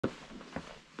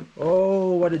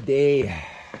Oh, what a day.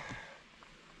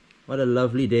 What a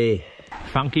lovely day.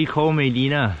 Funky cold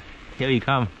Maydena. Here we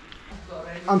come.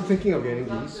 I'm thinking of getting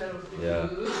these. Yeah.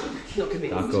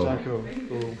 Taco. Cool.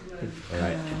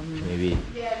 Alright, maybe.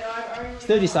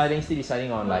 Still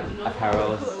deciding on like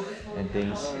apparel and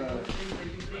things.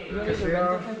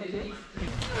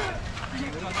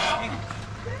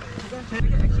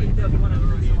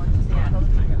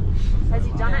 Has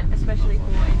he done it especially for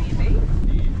Airbnb?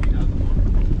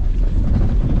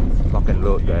 Lock and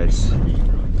load, guys.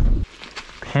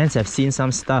 Pants have seen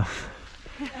some stuff.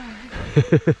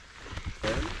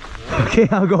 Okay,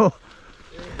 I'll go.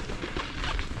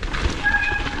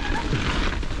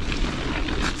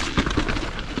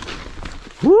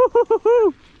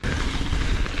 Woo-hoo-hoo-hoo.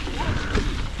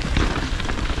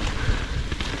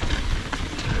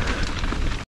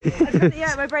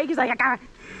 Yeah, my brake is like, I got it.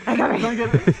 Look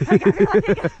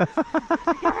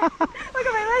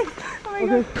at my legs. Oh my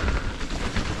god.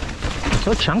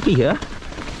 So chunky here.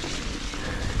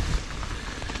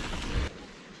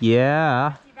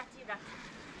 Yeah.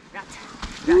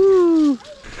 Woo.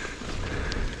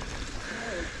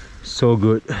 So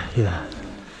good. Yeah.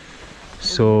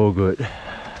 So good.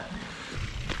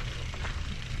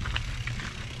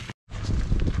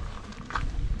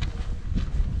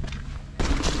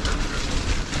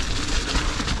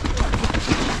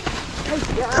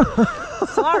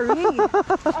 Sorry.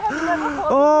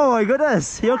 Oh my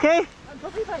goodness. You okay? I'm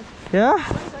totally fine. Yeah?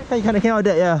 You kind of came out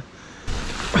there, yeah.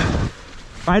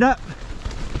 Right up.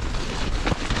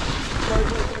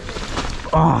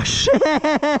 Oh shit,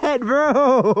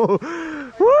 bro!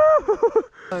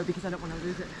 Woo! Because I don't want to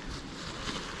lose it.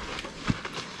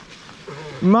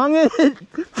 Munging!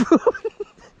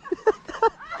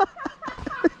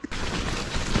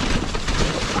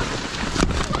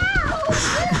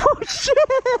 Oh shit!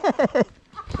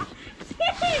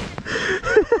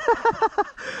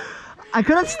 I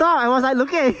couldn't stop, I was like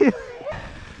looking at you.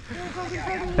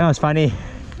 That was funny.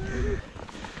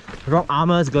 Rock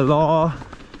armors galore.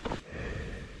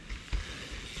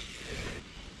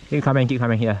 Keep coming,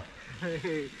 here.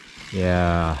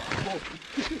 Yeah.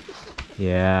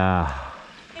 Yeah.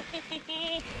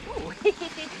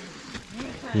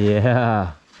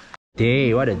 Yeah.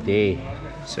 Day, what a day.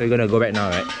 So we're gonna go back now,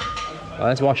 right? Well,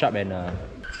 let's wash up and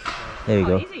there we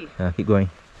go. Easy. Keep going.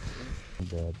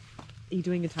 Are you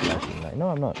doing a timer? No,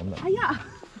 I'm not. Oh yeah.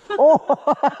 Oh!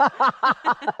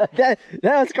 that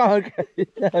was kind of,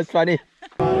 that was funny.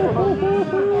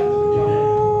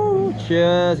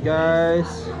 Cheers,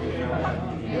 guys.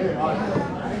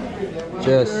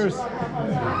 Cheers.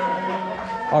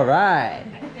 All right.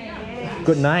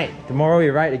 Good night. Tomorrow we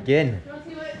ride again.